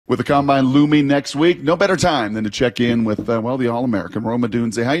With the Combine looming next week, no better time than to check in with, the All-American, Rome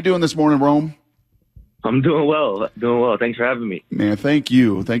Odunze. How you doing this morning, Rome? I'm doing well. Thanks for having me. Man, thank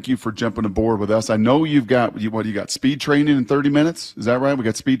you. Thank you for jumping aboard with us. I know you got speed training in 30 minutes? Is that right? We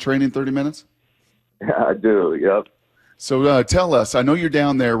got speed training in 30 minutes? Yeah, I do, yep. So tell us, I know you're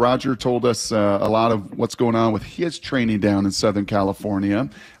down there. Roger told us a lot of what's going on with his training down in Southern California.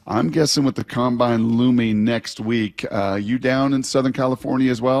 I'm guessing with the Combine looming next week, you down in Southern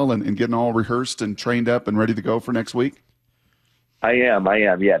California as well and getting all rehearsed and trained up and ready to go for next week? I am.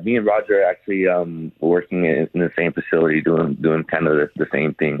 Yeah, me and Roger are actually working in the same facility, doing kind of the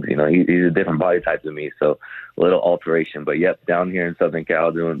same things. You know, he's a different body type than me, so a little alteration. But yep, down here in Southern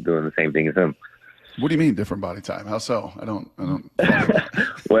Cal, doing the same thing as him. What do you mean different body type? How so? I don't.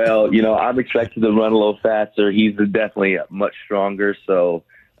 Well, you know, I'm expected to run a little faster. He's definitely much stronger, so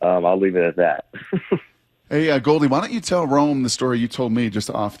I'll leave it at that. Hey, Goldie, why don't you tell Rome the story you told me just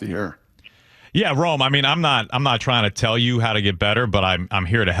off the air? Yeah, Rome. I mean, I'm not trying to tell you how to get better, but I'm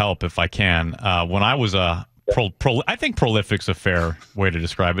here to help if I can. When I was I think prolific's a fair way to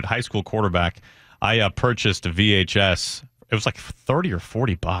describe it. High school quarterback. I purchased a VHS. It was like $30 or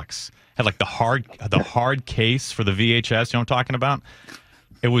 $40. Had like the hard case for the VHS. You know what I'm talking about?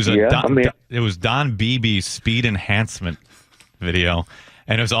 It was it was Don Beebe's speed enhancement video,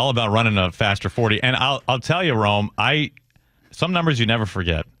 and it was all about running a faster 40. And I'll tell you, Rome, some numbers you never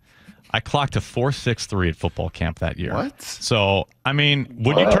forget. I clocked a 4.63 at football camp that year. What? So, I mean,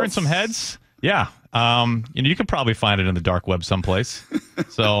 would you turn some heads? Yeah. You could probably find it in the dark web someplace.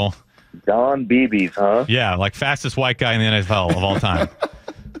 So, Don Beebe's, huh? Yeah, like fastest white guy in the NFL of all time.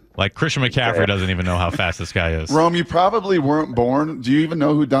 Like Christian McCaffrey doesn't even know how fast this guy is. Rome, you probably weren't born. Do you even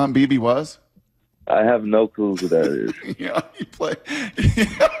know who Don Beebe was? I have no clue who that is. Yeah, he played.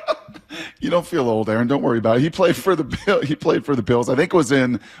 You don't feel old, Aaron. Don't worry about it. He played for the Bills. I think it was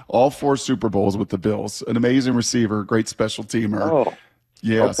in all 4 Super Bowls with the Bills. An amazing receiver, great special teamer. Oh,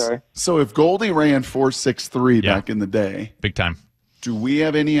 yes. Okay. So if Goldie ran 4.63 back in the day, big time. Do we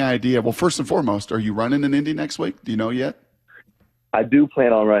have any idea? Well, first and foremost, are you running in Indy next week? Do you know yet? I do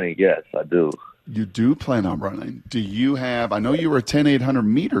plan on running. Yes, I do. You do plan on running. Do you have? I know you were a 10,800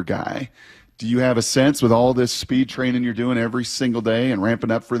 meter guy. Do you have a sense with all this speed training you're doing every single day and ramping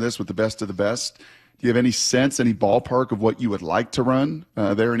up for this with the best of the best? Do you have any sense, any ballpark of what you would like to run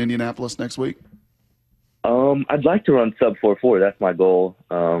there in Indianapolis next week? I'd like to run sub 4.4. That's my goal.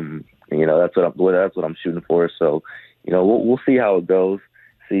 You know, that's what I'm shooting for. So, you know, we'll see how it goes.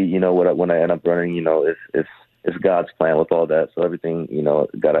 See, you know, when I end up running, you know, it's God's plan with all that. So everything, you know,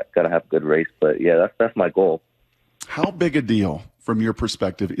 gotta have a good race. But yeah, that's my goal. How big a deal, from your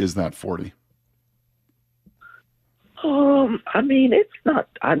perspective, is that 40? I mean, it's not.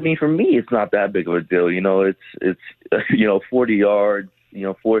 I mean, for me, it's not that big of a deal. You know, it's you know, 40 yards. You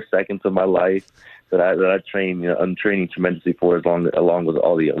know, 4 seconds of my life that I train. You know, I'm training tremendously for along with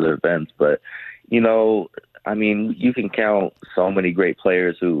all the other events. But you know, I mean, you can count so many great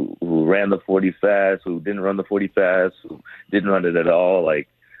players who ran the 40 fast, who didn't run the 40 fast, who didn't run it at all. Like,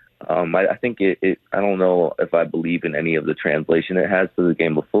 I think I don't know if I believe in any of the translation it has to the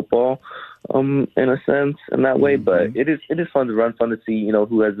game of football, in a sense, in that way. But it is fun to run, fun to see, you know,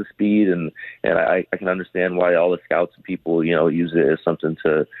 who has the speed, and I can understand why all the scouts and people, you know, use it as something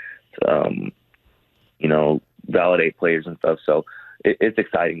to you know, validate players and stuff. So it's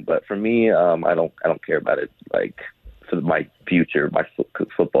exciting. But for me, I don't care about it, like, for my future, my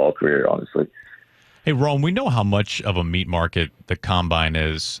football career, honestly. Hey, Rome, we know how much of a meat market the Combine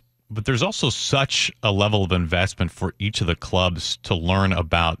is, but there's also such a level of investment for each of the clubs to learn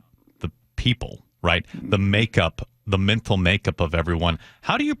about the people, right? The makeup, the mental makeup of everyone.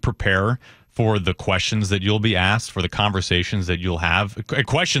 How do you prepare for the questions that you'll be asked, for the conversations that you'll have?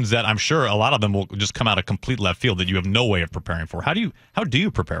 Questions that I'm sure a lot of them will just come out of complete left field that you have no way of preparing for. How do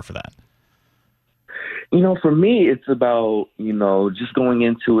you prepare for that? You know, for me, it's about, you know, just going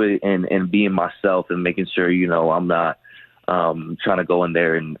into it and being myself and making sure, you know, I'm not trying to go in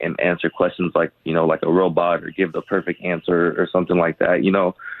there and answer questions like, you know, like a robot, or give the perfect answer or something like that. You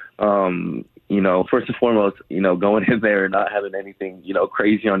know, first and foremost, you know, going in there and not having anything, you know,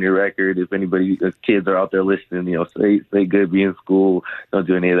 crazy on your record. If kids are out there listening, you know, stay good, be in school, don't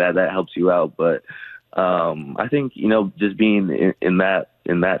do any of that. That helps you out. But I think, you know, just being in that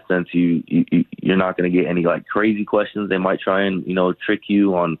sense, you're not going to get any like crazy questions. They might try and, you know, trick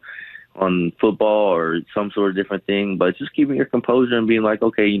you on football or some sort of different thing, but just keeping your composure and being like,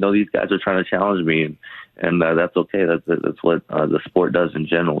 okay, you know, these guys are trying to challenge me, and that's okay. That's what the sport does in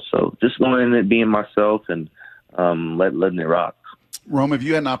general. So just going in and being myself and letting it rock. Rome, have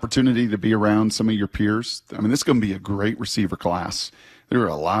you had an opportunity to be around some of your peers? I mean, this is going to be a great receiver class. There were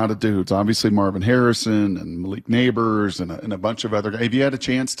a lot of dudes. Obviously, Marvin Harrison and Malik Neighbors and a bunch of other guys. Have you had a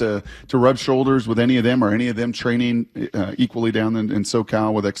chance to rub shoulders with any of them, or any of them training equally down in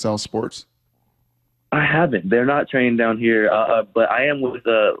SoCal with Excel Sports? I haven't. They're not training down here, but I am with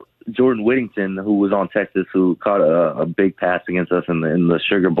Jordan Whittington, who was on Texas, who caught a big pass against us in the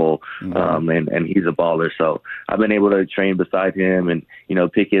Sugar Bowl, and he's a baller. So I've been able to train beside him and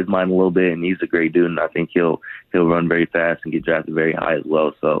pick his mind a little bit. And he's a great dude, and I think he'll run very fast and get drafted very high as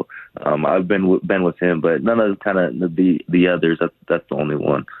well. So I've been with him, but none of the others. That's the only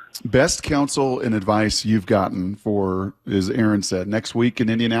one. Best counsel and advice you've gotten for, as Aaron said, next week in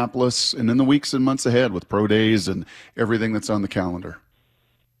Indianapolis, and in the weeks and months ahead with pro days and everything that's on the calendar?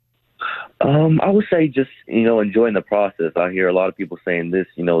 I would say just, enjoying the process. I hear a lot of people saying this,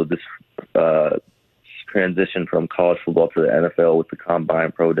 this transition from college football to the NFL with the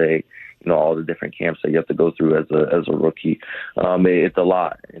combine, pro day, all the different camps that you have to go through as a rookie. It's a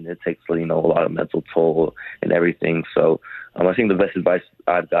lot, and it takes, a lot of mental toll and everything. So I think the best advice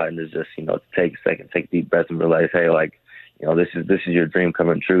I've gotten is just, to take a second, take a deep breath and realize, hey, this is your dream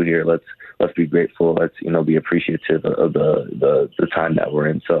coming true here. Let's be grateful. Let's, be appreciative of the time that we're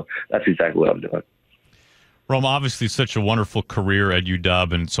in. So that's exactly what I'm doing. Rome, obviously such a wonderful career at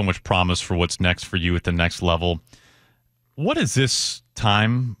UW and so much promise for what's next for you at the next level. What has this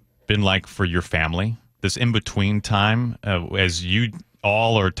time been like for your family, this in-between time, as you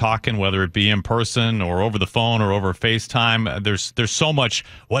all are talking, whether it be in person or over the phone or over FaceTime? There's so much,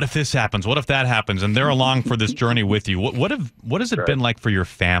 what if this happens? What if that happens? And they're along for this journey with you. What has it been like for your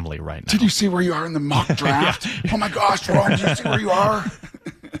family right now? Did you see where you are in the mock draft? Yeah. Oh, my gosh, Rome, did you see where you are?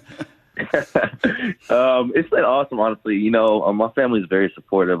 It's been awesome, honestly. My family's very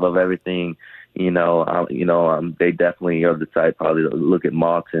supportive of everything. They definitely are the type probably to look at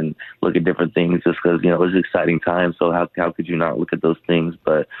mocks and look at different things just because, it was an exciting time. So how could you not look at those things?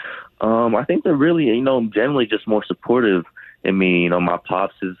 But I think they're really, generally just more supportive in me. My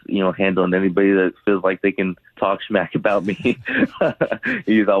pops is, handling anybody that feels like they can talk smack about me.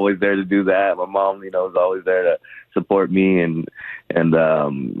 He's always there to do that. My mom, is always there to support me and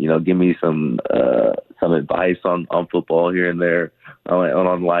give me some advice on football here and there,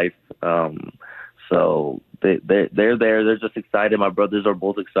 on life. So they're there. They're just excited. My brothers are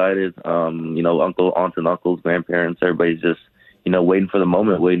both excited. Aunts and uncles, grandparents, everybody's just, waiting for the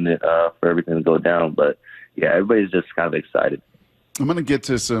moment, waiting for everything to go down. But yeah, everybody's just kind of excited. I'm going to get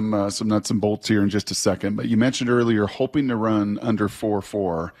to some nuts and bolts here in just a second, but you mentioned earlier hoping to run under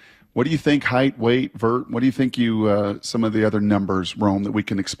 4.4. What do you think, height, weight, vert? What do you think some of the other numbers, Rome, that we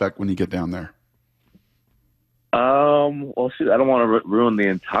can expect when you get down there? Well, shoot, I don't want to ruin the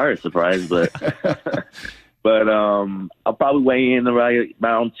entire surprise, but I'll probably weigh in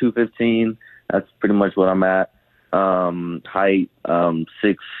around 215. That's pretty much what I'm at. Height,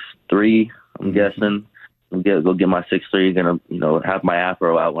 6'3", I'm guessing. Go get my 6'3". Gonna, have my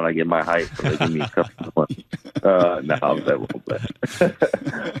afro out when I get my height. So they give me a couple of months. No, that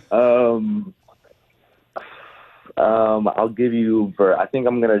won't. I'll give you I think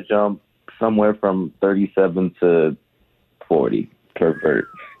I'm gonna jump somewhere from 37 to 40 per vert.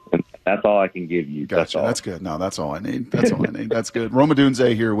 And that's all I can give you. Gotcha. That's good. No, that's all I need. That's good. Rome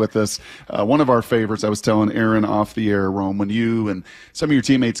Odunze here with us. One of our favorites. I was telling Aaron off the air, Rome, when you and some of your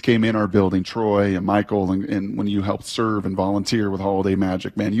teammates came in our building, Troy and Michael, and when you helped serve and volunteer with Holiday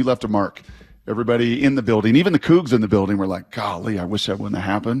Magic, man, you left a mark. Everybody in the building, even the Cougs in the building, were like, golly, I wish that wouldn't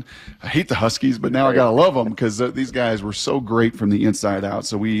have happened. I hate the Huskies, but now I got to love them because these guys were so great from the inside out.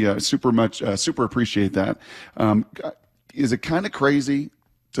 So we super appreciate that. Is it kind of crazy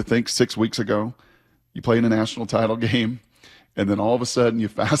to think 6 weeks ago you play in a national title game, and then all of a sudden you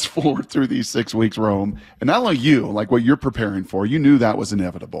fast forward through these 6 weeks, Rome, and not only you, like what you're preparing for, you knew that was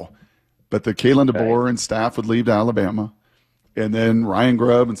inevitable, but the Kalen DeBoer and staff would leave to Alabama. And then Ryan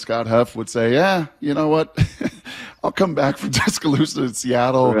Grubb and Scott Huff would say, yeah, you know what? I'll come back from Tuscaloosa to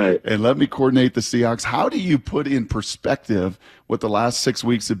Seattle and let me coordinate the Seahawks. How do you put in perspective what the last 6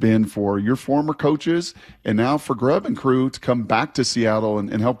 weeks have been for your former coaches and now for Grubb and crew to come back to Seattle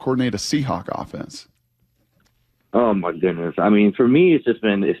and help coordinate a Seahawk offense? Oh, my goodness. I mean, for me, it's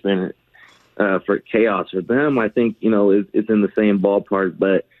been for chaos. For them, I think, it's in the same ballpark,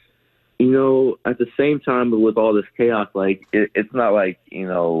 but at the same time, with all this chaos, like it's not like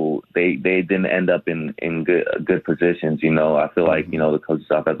they didn't end up in good positions. I feel like the coaching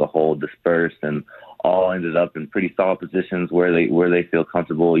staff as a whole dispersed and all ended up in pretty solid positions where they feel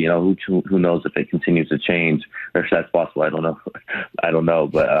comfortable. Who knows if it continues to change or if that's possible? I don't know.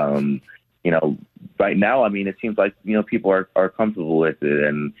 But right now, I mean, it seems like people are comfortable with it,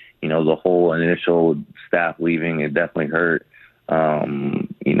 and the whole initial staff leaving, it definitely hurt.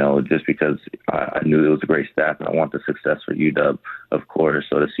 Just because I knew it was a great staff and I want the success for UW, of course.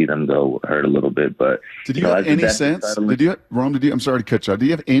 So to see them go hurt a little bit. But did you have any sense? Rome? I'm sorry to cut you off. Do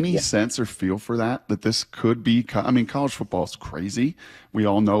you have any sense or feel for that this could be? I mean, college football is crazy. We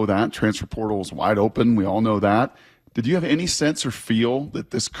all know that. Transfer portal is wide open. We all know that. Did you have any sense or feel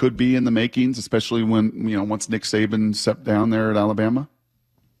that this could be in the makings, especially when once Nick Saban stepped down there at Alabama?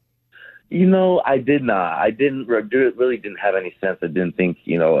 I did not. I really didn't have any sense. I didn't think,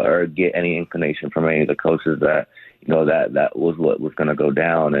 or get any inclination from any of the coaches that, that was what was going to go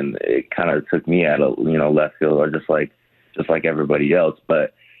down. And it kind of took me out of, left field, or just like everybody else.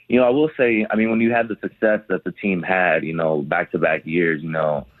 But, I will say, I mean, when you have the success that the team had, back-to-back years,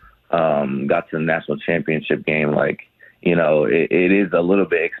 got to the national championship game, it is a little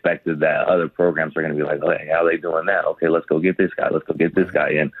bit expected that other programs are going to be like, oh, hey, how are they doing that? Okay, let's go get this guy. Let's go get this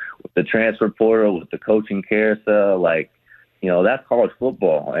guy. And with the transfer portal, with the coaching carousel, that's college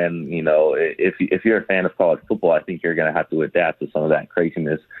football. And, if you're a fan of college football, I think you're going to have to adapt to some of that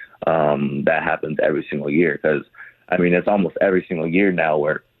craziness that happens every single year. Because, I mean, it's almost every single year now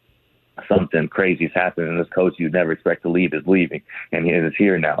where something crazy is happening, and this coach you'd never expect to leave is leaving, and he is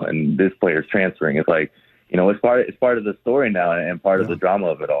here now, and this player's transferring. It's like, it's part of the story now and part of the drama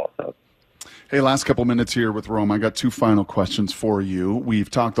of it all. So, hey, last couple minutes here with Rome. I got two final questions for you. We've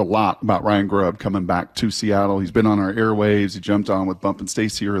talked a lot about Ryan Grubb coming back to Seattle. He's been on our airwaves. He jumped on with Bump and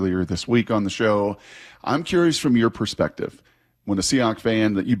Stacy earlier this week on the show. I'm curious from your perspective, when a Seahawks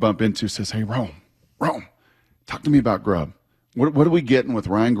fan that you bump into says, hey, Rome, talk to me about Grubb. What are we getting with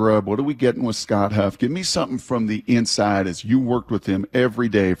Ryan Grubb? What are we getting with Scott Huff? Give me something from the inside as you worked with him every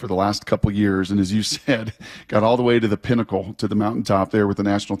day for the last couple of years. And as you said, got all the way to the pinnacle, to the mountaintop there with the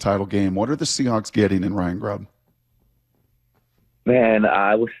national title game. What are the Seahawks getting in Ryan Grubb? Man,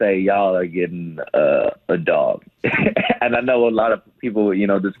 I would say y'all are getting a dog. And I know a lot of people,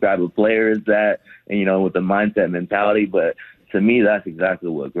 describe a player as that, and, with the mindset and mentality, but to me, that's exactly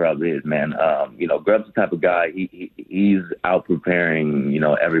what Grubb is, man. Grubb's the type of guy, he's out preparing,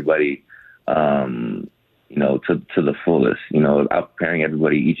 everybody, to the fullest, out preparing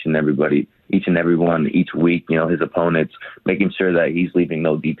everybody, each and every one, each week, his opponents, making sure that he's leaving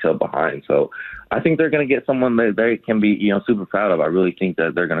no detail behind. So I think they're going to get someone that they can be, super proud of. I really think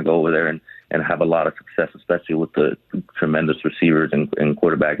that they're going to go over there and have a lot of success, especially with the tremendous receivers and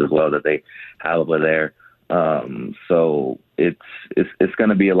quarterback as well that they have over there. So it's going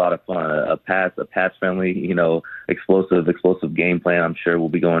to be a lot of fun. A pass friendly, explosive game plan. I'm sure we'll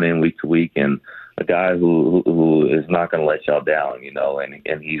be going in week to week, and a guy who is not going to let y'all down,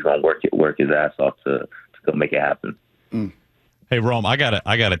 and he's going to work his ass off to go make it happen. Mm. Hey, Rome, I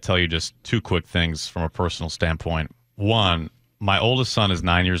gotta tell you just two quick things from a personal standpoint. One, my oldest son is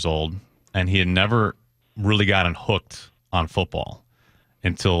 9 years old, and he had never really gotten hooked on football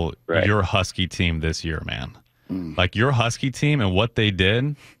until your Husky team this year, man. Like, your Husky team and what they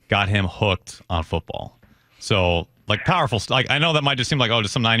did got him hooked on football. So, powerful. I know that might just seem like,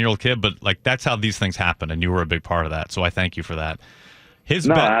 just some 9-year-old kid, but, that's how these things happen, and you were a big part of that. So I thank you for that.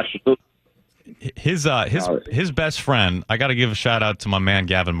 Absolutely. His best friend, I got to give a shout-out to my man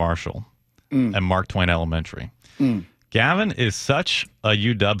Gavin Marshall at Mark Twain Elementary. Gavin is such a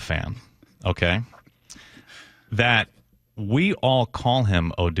UW fan, okay, that we all call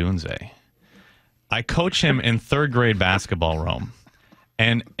him Odunze. I coach him in third grade basketball, Rome.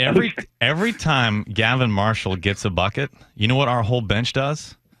 And every time Gavin Marshall gets a bucket, you know what our whole bench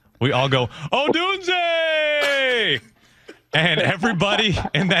does? We all go, Odunze! And everybody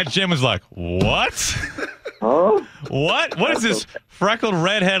in that gym was like, what? Huh? What? What is this freckled,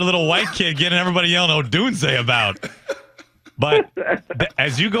 redhead little white kid getting everybody yelling Odunze about? But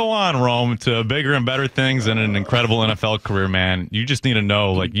as you go on, Rome, to bigger and better things and an incredible NFL career, man, you just need to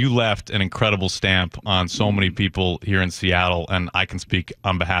know, you left an incredible stamp on so many people here in Seattle, and I can speak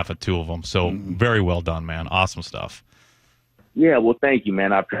on behalf of two of them. So very well done, man. Awesome stuff. Yeah, well, thank you,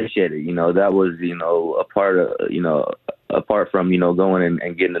 man. I appreciate it. That was, a part of, apart from, going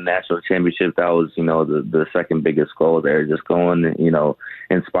and getting the national championship, that was, the second biggest goal there. Just going,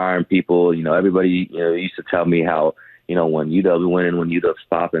 inspiring people. Everybody, used to tell me how, when UW's winning, when UW's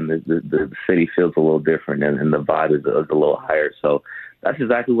popping, the city feels a little different, and the vibe is a little higher. So that's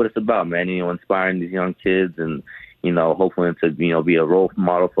exactly what it's about, man. Inspiring these young kids, and hopefully to be a role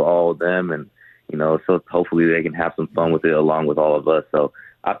model for all of them, and so hopefully they can have some fun with it along with all of us. So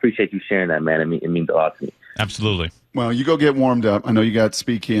I appreciate you sharing that, man. It means a lot to me. Absolutely. Well, you go get warmed up. I know you got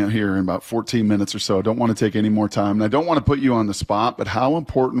speak here in about 14 minutes or so. I don't want to take any more time. And I don't want to put you on the spot, but how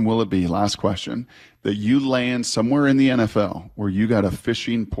important will it be, last question, that you land somewhere in the NFL where you got a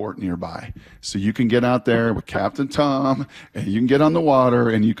fishing port nearby so you can get out there with Captain Tom and you can get on the water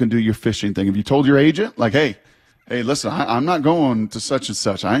and you can do your fishing thing? Have you told your agent, like, hey, listen, I'm not going to such and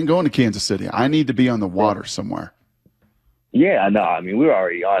such. I ain't going to Kansas City. I need to be on the water somewhere. Yeah, no, I mean, we were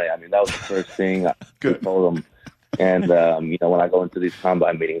already on it. I mean, that was the first thing I told them. And, when I go into these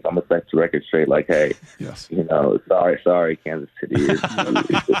combine meetings, I'm going to set the record straight like, hey, yes, sorry, Kansas City.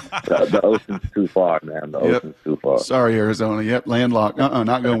 The ocean's too far, man. The ocean's too far. Sorry, Arizona. Yep, landlocked. Not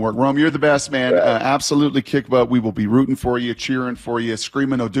going to work. Rome, you're the best, man. Right. Absolutely kick butt. We will be rooting for you, cheering for you,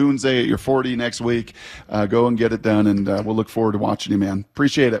 screaming Odunze at your 40 next week. Go and get it done, and we'll look forward to watching you, man.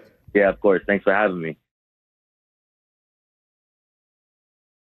 Appreciate it. Yeah, of course. Thanks for having me.